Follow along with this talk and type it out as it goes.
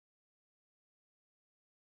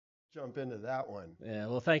jump into that one. Yeah,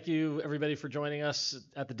 well, thank you everybody for joining us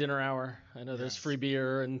at the dinner hour. I know there's free Yes.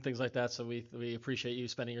 beer and things like that, so we appreciate you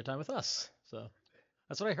spending your time with us. So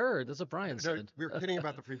that's what I heard. That's what No, Brian no, said. we were kidding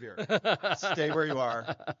about the free beer. Stay where you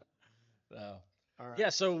are. So, All right. yeah,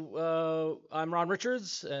 so I'm Ron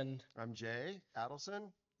Richards, I'm Jay Adelson.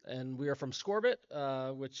 and we are from Scorbit,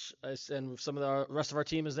 and some of the rest of our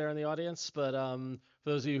team is there in the audience. But for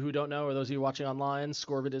those of you who don't know, or those of you watching online,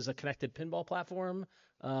 Scorbit is a connected pinball platform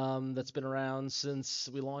that's been around since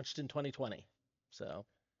we launched in 2020. So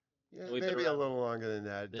Yeah, and we've been maybe a around. little longer than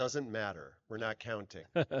that. It Yeah. doesn't matter. We're not counting.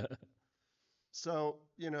 So,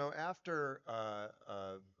 after a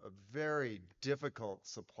very difficult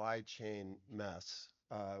supply chain mess,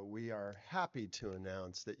 we are happy to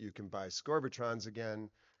announce that you can buy Scorbitrons again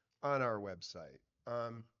on our website.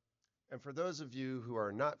 And for those of you who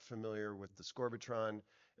are not familiar with the Scorbitron,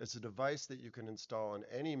 it's a device that you can install on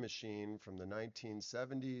any machine from the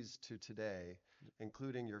 1970s to today,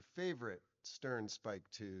 including your favorite Stern Spike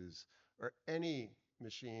 2s or any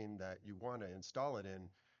machine that you want to install it in.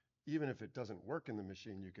 Even if it doesn't work in the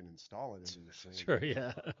machine, you can install it in the machine. Sure,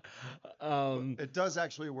 yeah. But um, it does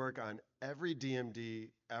actually work on every DMD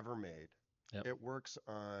ever made. yep. It works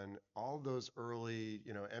on all those early,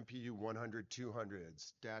 MPU 100,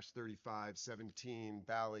 200s, dash 35, 17,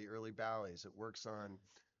 Bally, early Bally's. It works on,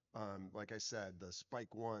 like I said, the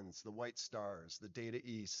Spike ones, the White Stars, the Data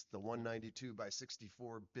East, the 192 by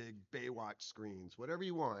 64 big Baywatch screens, whatever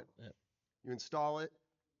you want. Yep. You install it,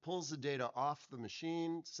 pulls the data off the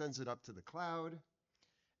machine, sends it up to the cloud,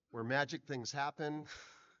 where magic things happen.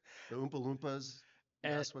 The Oompa Loompas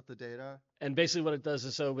And mess with the data. and basically what it does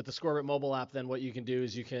is, so with the Scorebit mobile app, then what you can do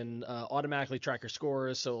is you can automatically track your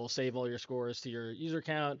scores. So it'll save all your scores to your user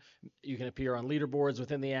account. You can appear on leaderboards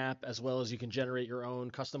within the app, as well as you can generate your own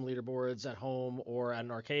custom leaderboards at home or at an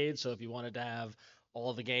arcade. So if you wanted to have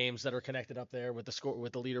all the games that are connected up there with the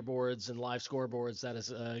leaderboards and live scoreboards, that is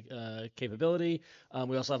a capability.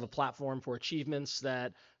 We also have a platform for achievements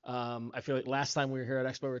that I feel like last time we were here at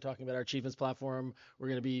Expo, we were talking about our achievements platform. We're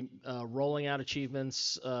going to be rolling out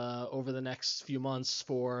achievements over the next few months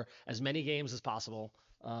for as many games as possible.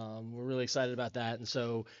 We're really excited about that. And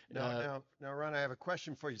so, Now, Ron, I have a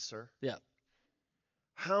question for you, sir. yeah.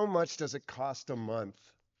 How much does it cost a month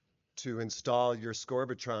to install your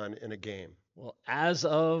Scorbitron in a game? Well, as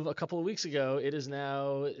of a couple of weeks ago, it is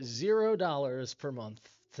now $0 per month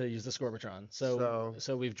to use the Scorbitron. So, So,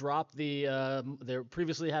 so we've dropped there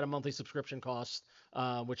previously had a monthly subscription cost,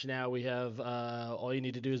 which now we have, all you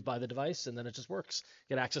need to do is buy the device and then it just works.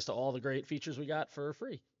 Get access to all the great features we got for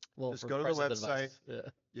free. Well, just for go the to the price of the website, device.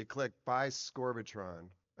 Yeah. you click Buy Scorbitron.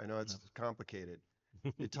 I know it's complicated.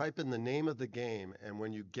 You type in the name of the game, and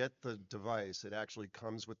when you get the device, it actually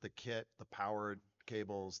comes with the kit, the powered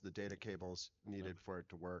cables, the data cables needed for it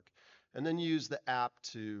to work. And then you use the app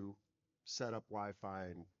to set up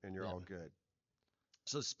Wi-Fi, and you're Yeah. all good.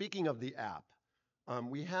 So speaking of the app,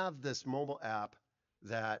 we have this mobile app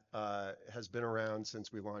that has been around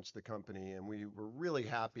since we launched the company, and we were really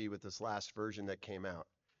happy with this last version that came out.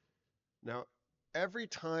 Now, every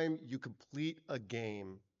time you complete a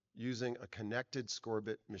game using a connected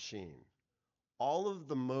Scorbit machine, all of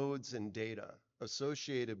the modes and data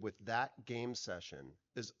associated with that game session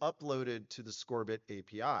is uploaded to the Scorbit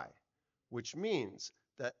API, which means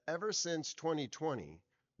that ever since 2020,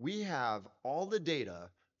 we have all the data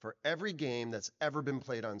for every game that's ever been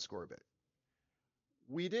played on Scorbit.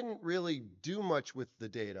 We didn't really do much with the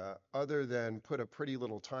data other than put a pretty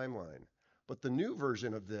little timeline, but the new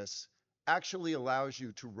version of this actually allows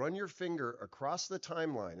you to run your finger across the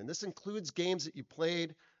timeline, and this includes games that you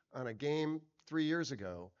played on a game 3 years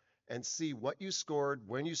ago, and see what you scored,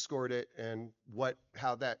 when you scored it, and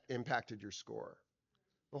how that impacted your score.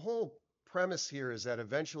 The whole premise here is that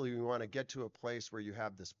eventually we want to get to a place where you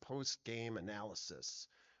have this post-game analysis,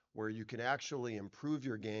 where you can actually improve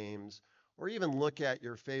your games, or even look at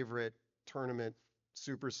your favorite tournament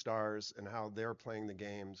superstars and how they're playing the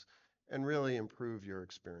games, and really improve your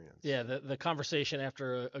experience. Yeah, the conversation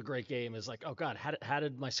after a great game is like, oh God, how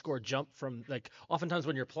did my score jump from, like, oftentimes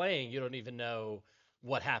when you're playing, you don't even know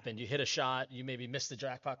what happened. You hit a shot, you maybe missed the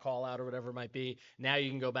jackpot call out or whatever it might be. Now you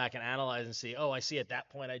can go back and analyze and see, oh, I see at that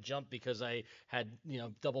point I jumped because I had,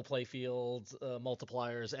 double play fields,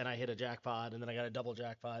 multipliers, and I hit a jackpot, and then I got a double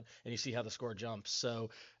jackpot, and you see how the score jumps. So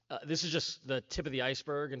this is just the tip of the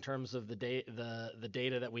iceberg in terms of the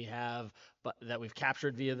data that we have, but that we've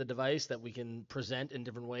captured via the device that we can present in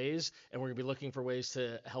different ways, and we're gonna be looking for ways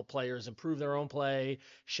to help players improve their own play,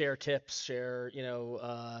 share tips,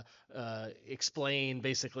 explain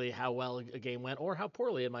basically how well a game went or how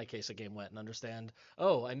poorly, in my case, a game went, and understand.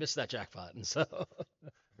 Oh, I missed that jackpot, and so.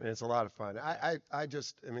 I mean, it's a lot of fun. I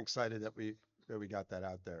just am excited that we got that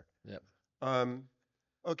out there. Yep. Um,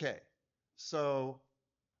 okay, so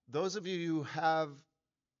those of you who have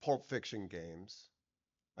Pulp Fiction games,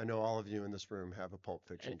 I know all of you in this room have a Pulp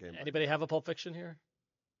Fiction game by Anybody now. have a Pulp Fiction here?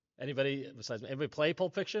 Anybody besides me? Anybody play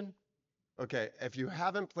Pulp Fiction? Okay, if you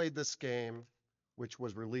haven't played this game, which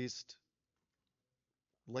was released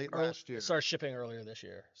late Or last year, started shipping earlier this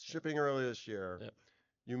year. shipping earlier this year, Yep.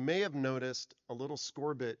 you may have noticed a little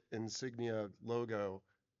Scorbit insignia logo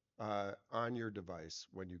on your device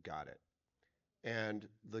when you got it. And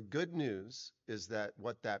the good news is that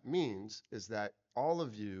what that means is that all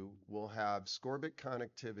of you will have Scorbit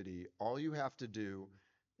connectivity. All you have to do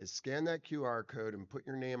is scan that QR code and put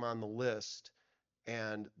your name on the list,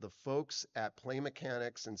 and the folks at Play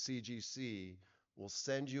Mechanics and CGC will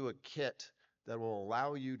send you a kit that will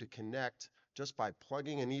allow you to connect just by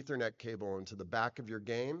plugging an Ethernet cable into the back of your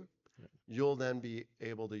game. You'll then be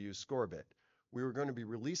able to use Scorbit. We were going to be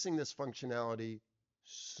releasing this functionality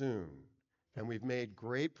soon, and we've made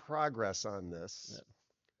great progress on this. Yep.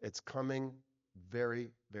 It's coming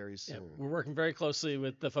very, very Yeah, soon. we're working very closely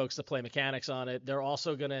with the folks that Play Mechanics on it. They're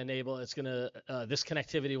also going to enable. This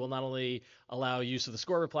connectivity will not only allow use of the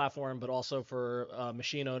Scorbit platform, but also for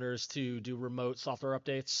machine owners to do remote software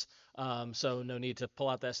updates. So no need to pull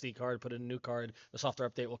out the SD card, put in a new card. The software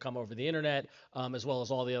update will come over the internet, as well as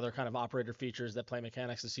all the other kind of operator features that Play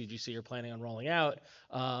Mechanics and CGC are planning on rolling out.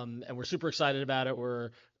 And we're super excited about it.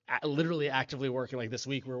 We're literally actively working. Like this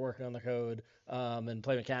week, we're working on the code, and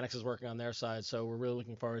Play Mechanics is working on their side. So we're really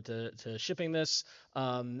looking forward to shipping this.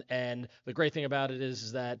 And the great thing about it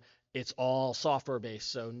is that it's all software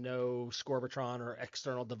based, so no Scorbitron or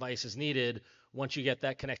external devices needed. Once you get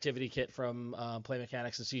that connectivity kit from Play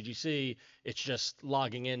Mechanics and CGC, it's just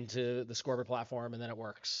logging into the Scorbit platform and then it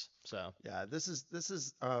works. So Yeah, this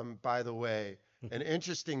is by the way, an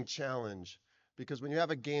interesting challenge because when you have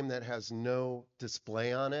a game that has no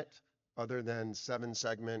display on it other than 7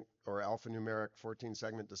 segment or alphanumeric 14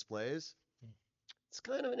 segment displays, it's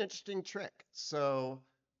kind of an interesting trick. So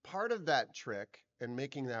part of that trick and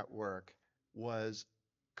making that work was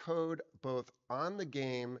code both on the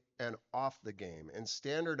game and off the game and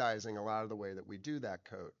standardizing a lot of the way that we do that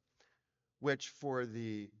code, which for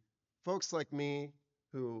the folks like me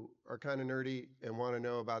who are kind of nerdy and want to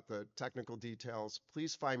know about the technical details,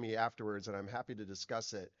 please find me afterwards and I'm happy to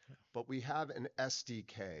discuss it. But we have an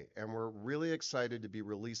SDK and we're really excited to be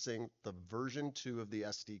releasing the version 2 of the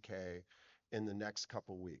SDK in the next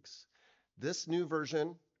couple weeks. This new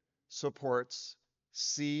version supports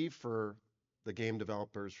C for the game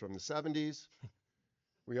developers from the 70s.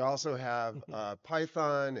 We also have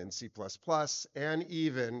Python and C++, and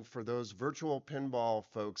even for those virtual pinball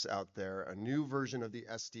folks out there, a new version of the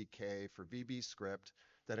SDK for VB Script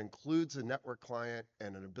that includes a network client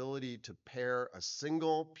and an ability to pair a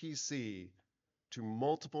single PC to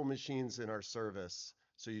multiple machines in our service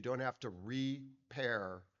so you don't have to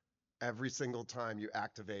repair every single time you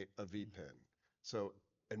activate a VPN. So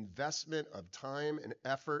investment of time and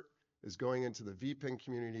effort is going into the VPN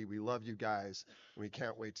community. We love you guys, and we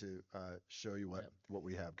can't wait to show you what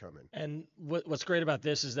we have coming. And what's great about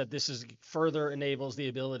this is that this is further enables the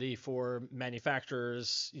ability for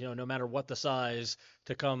manufacturers, no matter what the size,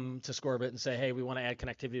 to come to Scorbit and say, hey, we want to add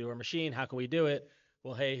connectivity to our machine. How can we do it?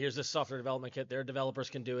 Well, hey, here's this software development kit. Their developers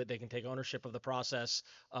can do it. They can take ownership of the process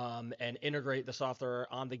and integrate the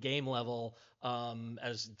software on the game level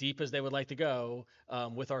as deep as they would like to go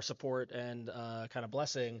with our support and kind of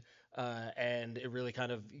blessing. And it really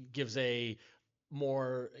kind of gives a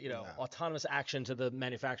more autonomous action to the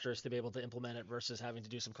manufacturers to be able to implement it versus having to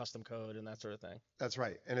do some custom code and that sort of thing. That's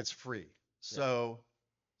right, and it's free.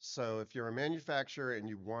 So if you're a manufacturer and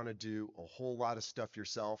you want to do a whole lot of stuff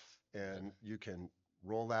yourself, and you can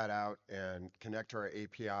roll that out and connect to our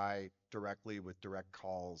API directly with direct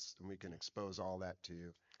calls, and we can expose all that to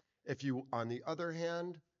you. If you, on the other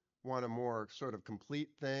hand, want a more sort of complete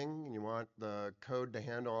thing, and you want the code to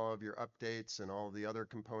handle all of your updates and all the other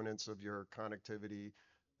components of your connectivity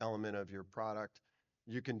element of your product,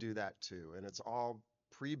 you can do that too. And it's all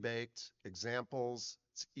pre-baked examples.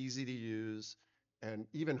 It's easy to use, and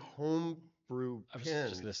even homebrew I was just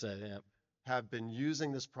pins gonna say, yeah. have been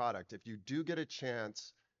using this product. If you do get a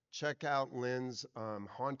chance, check out Lynn's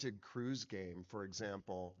Haunted Cruise game, for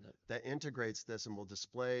example, that integrates this and will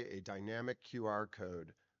display a dynamic QR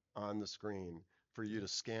code on the screen for you to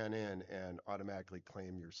scan in and automatically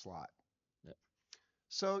claim your slot. Yep.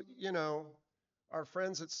 So, Our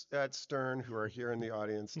friends at Stern who are here in the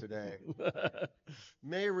audience today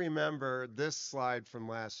may remember this slide from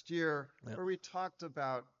last year Yep. where we talked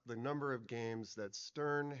about the number of games that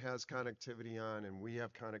Stern has connectivity on and we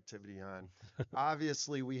have connectivity on.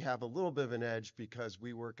 Obviously, we have a little bit of an edge because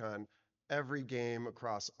we work on every game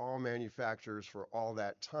across all manufacturers for all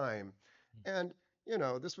that time. And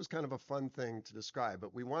this was kind of a fun thing to describe,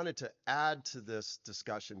 but we wanted to add to this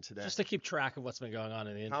discussion today Just to keep track of what's been going on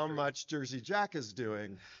in the how industry. much Jersey Jack is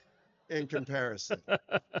doing in comparison.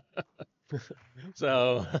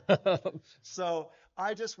 So, So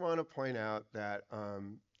I just want to point out that,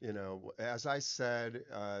 as I said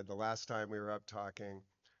the last time we were up talking,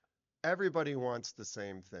 everybody wants the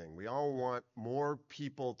same thing. We all want more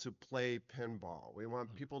people to play pinball. We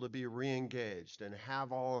want people to be re-engaged and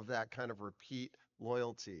have all of that kind of repeat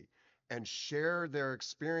loyalty and share their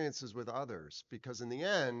experiences with others. Because in the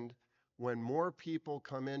end, when more people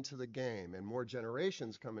come into the game and more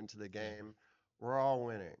generations come into the game, we're all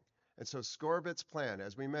winning. And so Scorbit's plan,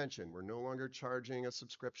 as we mentioned, we're no longer charging a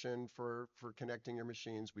subscription for connecting your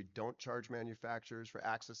machines. We don't charge manufacturers for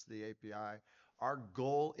access to the API. Our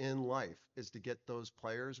goal in life is to get those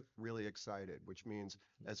players really excited, which means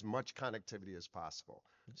as much connectivity as possible.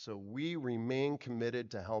 So we remain committed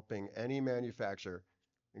to helping any manufacturer,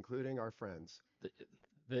 including our friends,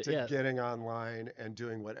 to getting online and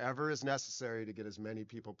doing whatever is necessary to get as many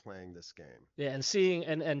people playing this game. Yeah, and seeing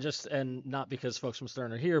and not because folks from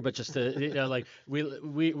Stern are here, but just to like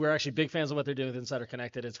we're actually big fans of what they're doing with Insider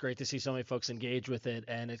Connected. It's great to see so many folks engage with it,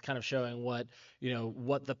 and it's kind of showing what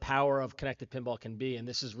the power of connected pinball can be. And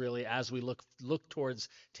this is really as we look towards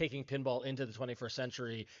taking pinball into the 21st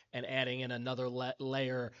century and adding in another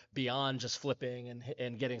layer beyond just flipping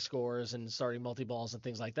and getting scores and starting multi-balls and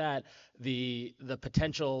things like that. The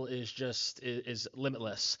potential is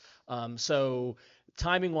limitless. So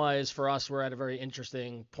timing wise for us, we're at a very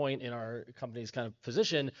interesting point in our company's kind of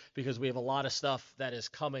position because we have a lot of stuff that is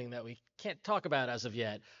coming that we can't talk about as of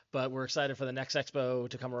yet, but we're excited for the next Expo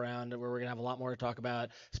to come around where we're going to have a lot more to talk about,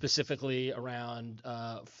 specifically around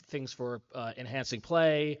things for enhancing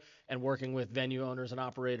play and working with venue owners and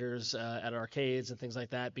operators at arcades and things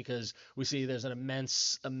like that, because we see there's an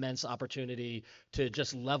immense opportunity to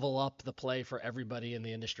just level up the play for everybody in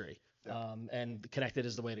the industry. Yeah. And connected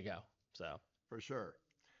is the way to go. So. For sure.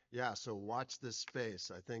 Yeah, so watch this space.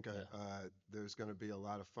 I think there's going to be a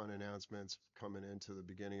lot of fun announcements coming into the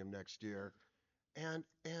beginning of next year. And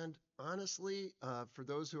honestly, for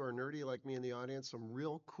those who are nerdy like me in the audience, some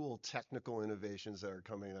real cool technical innovations that are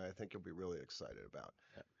coming that I think you'll be really excited about.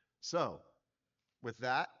 Yeah. So, with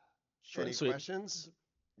that, Short any and sweet. questions?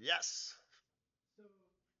 Yes. So, game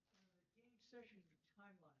session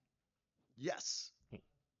timeline. Yes.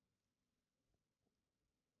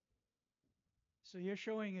 So you're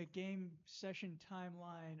showing a game session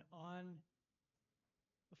timeline on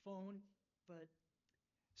the phone, but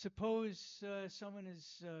suppose someone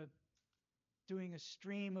is doing a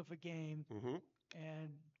stream of a game Mm-hmm. and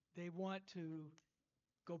they want to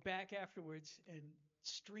go back afterwards and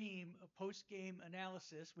stream a post-game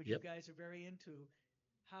analysis, which Yep. you guys are very into.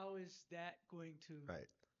 How is that going to Right.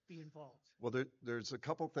 be involved? Well, there's a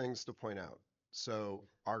couple things to point out. So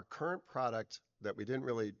our current product that we didn't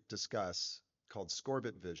really discuss, called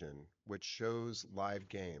Scorbit Vision, which shows live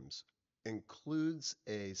games, includes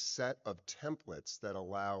a set of templates that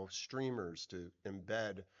allow streamers to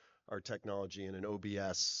embed our technology in an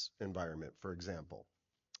OBS environment, for example.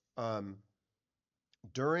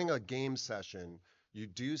 During a game session, you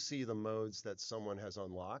do see the modes that someone has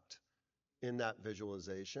unlocked in that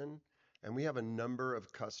visualization. And we have a number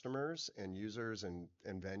of customers and users and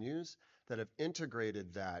venues that have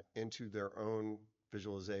integrated that into their own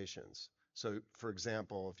visualizations. So for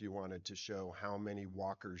example, if you wanted to show how many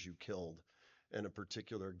walkers you killed in a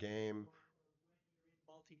particular game,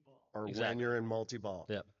 or when you're in multi-ball.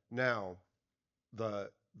 Yep. Now, the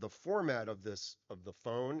format of the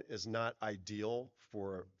phone is not ideal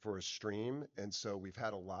for a stream, and so we've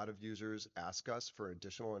had a lot of users ask us for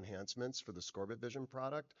additional enhancements for the Scorbit Vision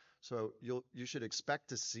product. So you should expect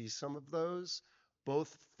to see some of those,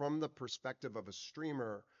 both from the perspective of a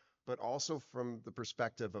streamer, but also from the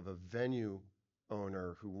perspective of a venue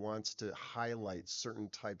owner who wants to highlight certain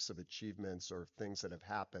types of achievements or things that have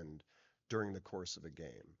happened during the course of a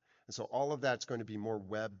game. And so all of that's going to be more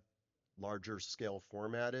web, larger scale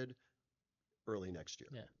formatted early next year.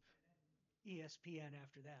 Yeah. ESPN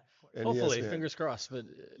after that, of course. And Hopefully, ESPN. fingers crossed. But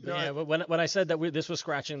No, yeah, but when I said that this was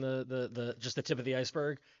scratching the just the tip of the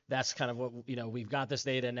iceberg, that's kind of what we've got this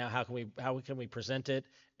data now. How can we present it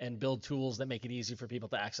and build tools that make it easy for people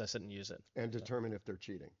to access it and use it And determine if they're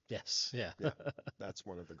cheating. Yes. Yeah. Yeah, that's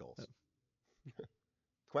one of the goals.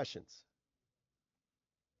 Questions?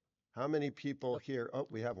 How many people here? Oh,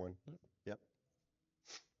 we have one. Yep.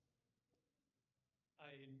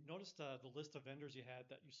 I noticed the list of vendors you had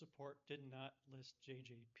that you support did not list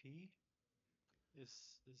JJP. Is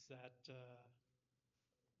that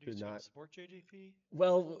do Do you not. support JJP?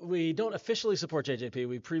 Well, we don't officially support JJP.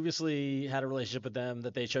 We previously had a relationship with them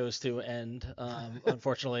that they chose to end,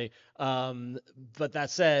 unfortunately. But that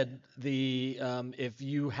said, the if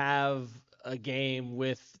you have a game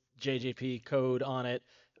with JJP code on it,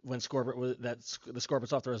 when Scorbit was the Scorbit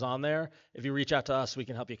software is on there, if you reach out to us, we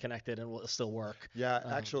can help you connect it and it'll still work. Yeah,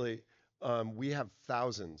 actually, we have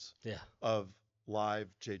thousands Yeah. of live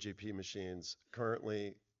JGP machines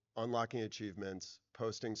currently unlocking achievements,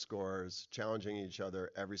 posting scores, challenging each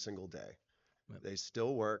other every single day. Yep. They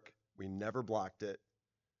still work. We never blocked it.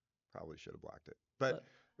 Probably should have blocked it, but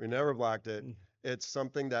we never blocked it. It's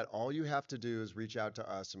something that all you have to do is reach out to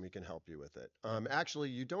us and we can help you with it. Actually,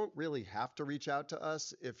 you don't really have to reach out to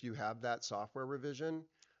us if you have that software revision.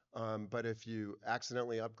 But if you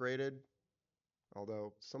accidentally upgraded,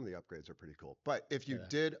 although some of the upgrades are pretty cool, but if you Yeah.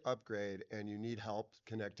 did upgrade and you need help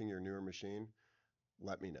connecting your newer machine,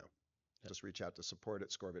 let me know. Yep. Just reach out to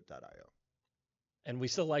support@scorbit.io. And we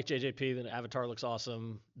still like JJP. The avatar looks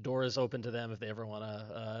awesome. Door is open to them if they ever want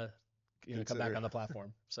to, come back Consider- on the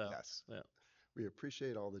platform. So Yes. yeah. We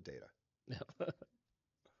appreciate all the data. Yeah.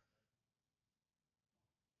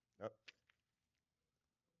 Yep.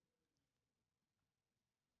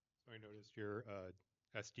 So I noticed your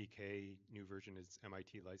SDK new version is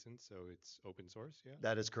MIT licensed, so it's open source, yeah?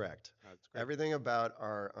 That is correct. That's great. Everything about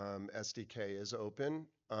our SDK is open.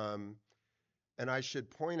 And I should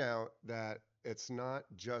point out that it's not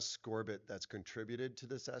just Scorbit that's contributed to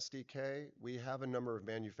this SDK. We have a number of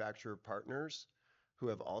manufacturer partners who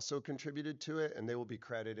have also contributed to it, and they will be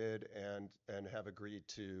credited and have agreed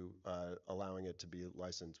to allowing it to be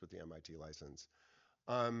licensed with the MIT license.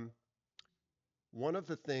 One of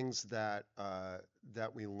the things that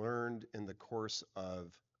that we learned in the course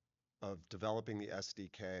of developing the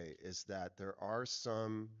SDK is that there are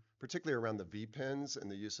some, particularly around the vPins and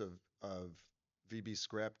the use of VB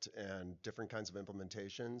script and different kinds of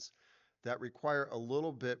implementations, that require a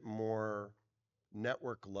little bit more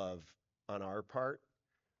network love on our part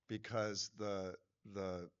because the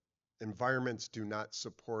environments do not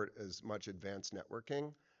support as much advanced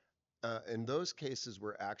networking. In those cases,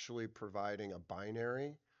 we're actually providing a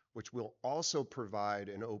binary, which will also provide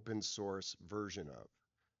an open source version of.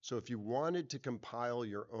 So if you wanted to compile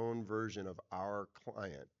your own version of our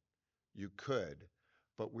client, you could,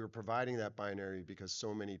 but we're providing that binary because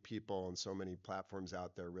so many people and so many platforms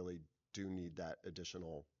out there really do need that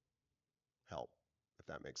additional help, if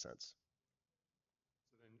that makes sense.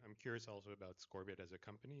 So then I'm curious also about Scorbit as a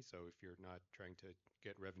company. So if you're not trying to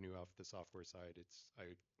get revenue off the software side,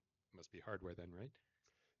 it must be hardware then, right?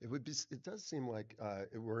 It does seem like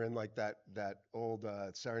we're in like that old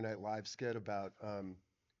Saturday Night Live skit about,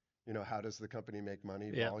 how does the company make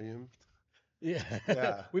money? Yeah. Volume. Yeah.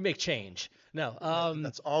 Yeah. We make change. No.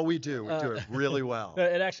 That's all we do. We do it really well. No,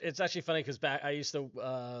 it's actually funny because I used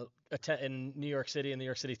to attend in New York City, in the New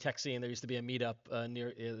York City tech scene. There used to be a meetup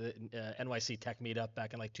near the NYC Tech meetup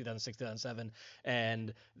back in like 2006, 2007,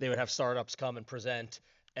 and they would have startups come and present.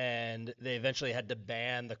 And they eventually had to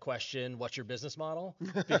ban the question, "What's your business model?"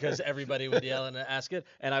 because everybody would yell and ask it.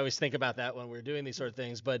 And I always think about that when we're doing these sort of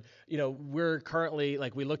things. But we're currently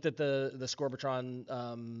we looked at the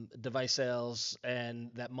Scorbitron device sales and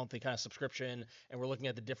that monthly kind of subscription, and we're looking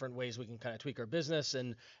at the different ways we can kind of tweak our business.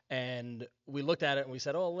 And we looked at it and we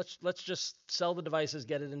said, "Oh, let's just sell the devices,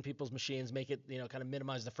 get it in people's machines, make it kind of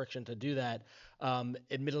minimize the friction to do that."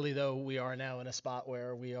 Admittedly, though, we are now in a spot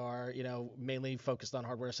where we are mainly focused on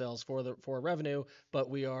hardware sales for revenue, but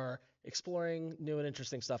we are exploring new and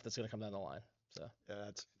interesting stuff that's going to come down the line. So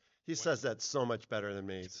Yeah, he says that so much better than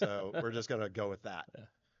me, so we're just gonna go with that. Yeah.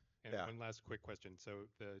 And Yeah. one last quick question. So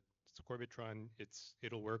the Scorbitron,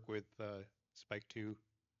 it'll work with Spike 2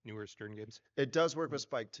 newer Stern games? It does work with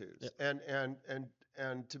Spike 2s. Yep.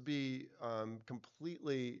 And to be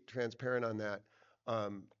completely transparent on that,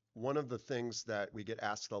 one of the things that we get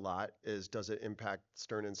asked a lot is, does it impact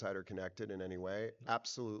Stern Insider Connected in any way?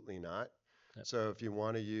 Absolutely not. Yep. So if you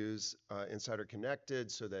want to use Insider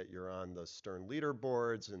Connected so that you're on the Stern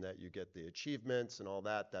leaderboards and that you get the achievements and all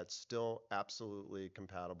that, that's still absolutely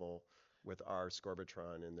compatible with our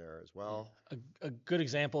Scorbitron in there as well. A good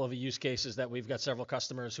example of a use case is that we've got several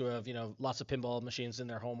customers who have lots of pinball machines in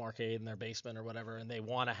their home arcade in their basement or whatever, and they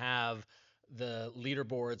want to have the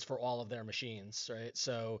leaderboards for all of their machines, right?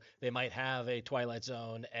 So they might have a Twilight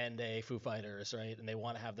Zone and a Foo Fighters, right? And they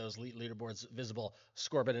want to have those leaderboards visible.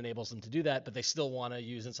 Scorbit enables them to do that, but they still want to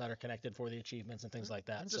use Insider Connected for the achievements and things like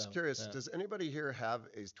that. I'm just So, curious, yeah. does anybody here have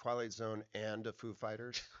a Twilight Zone and a Foo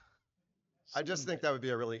Fighters? I just think that would be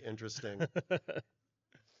a really interesting.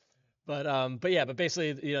 But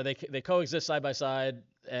basically, they coexist side by side,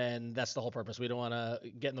 and that's the whole purpose. We don't want to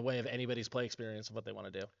get in the way of anybody's play experience of what they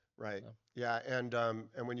want to do. Right. So. Yeah, and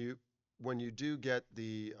when you do get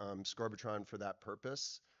the Scorbitron for that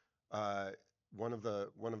purpose, one of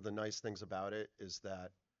the nice things about it is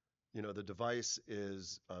that the device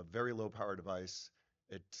is a very low power device.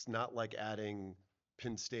 It's not like adding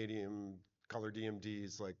pin stadium color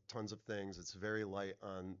DMDs, like tons of things. It's very light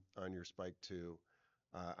on your Spike 2.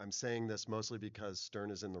 I'm saying this mostly because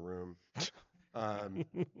Stern is in the room.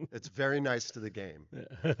 It's very nice to the game.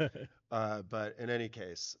 But in any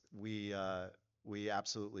case, we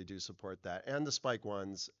absolutely do support that, and the Spike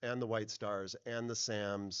ones, and the White Stars, and the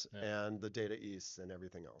Sams, and the Data Easts, and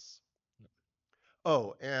everything else.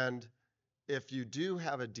 Oh, and if you do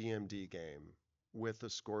have a DMD game with a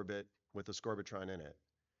Scorbitron in it,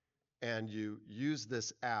 and you use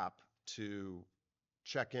this app to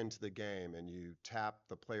check into the game and you tap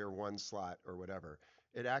the player 1 slot or whatever,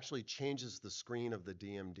 it actually changes the screen of the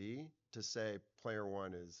DMD to say player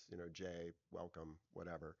 1 is, Jay, welcome,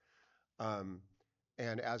 whatever.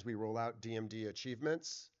 And as we roll out DMD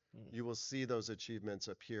achievements, you will see those achievements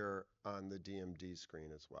appear on the DMD screen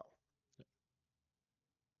as well.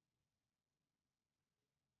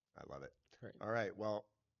 I love it. Great. All right. Well,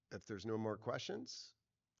 if there's no more questions.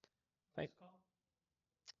 Thanks.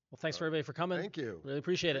 Well, thanks for everybody for coming. Thank you. Really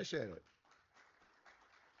appreciate it. Appreciate it.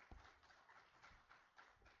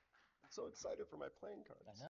 I'm so excited for my playing cards.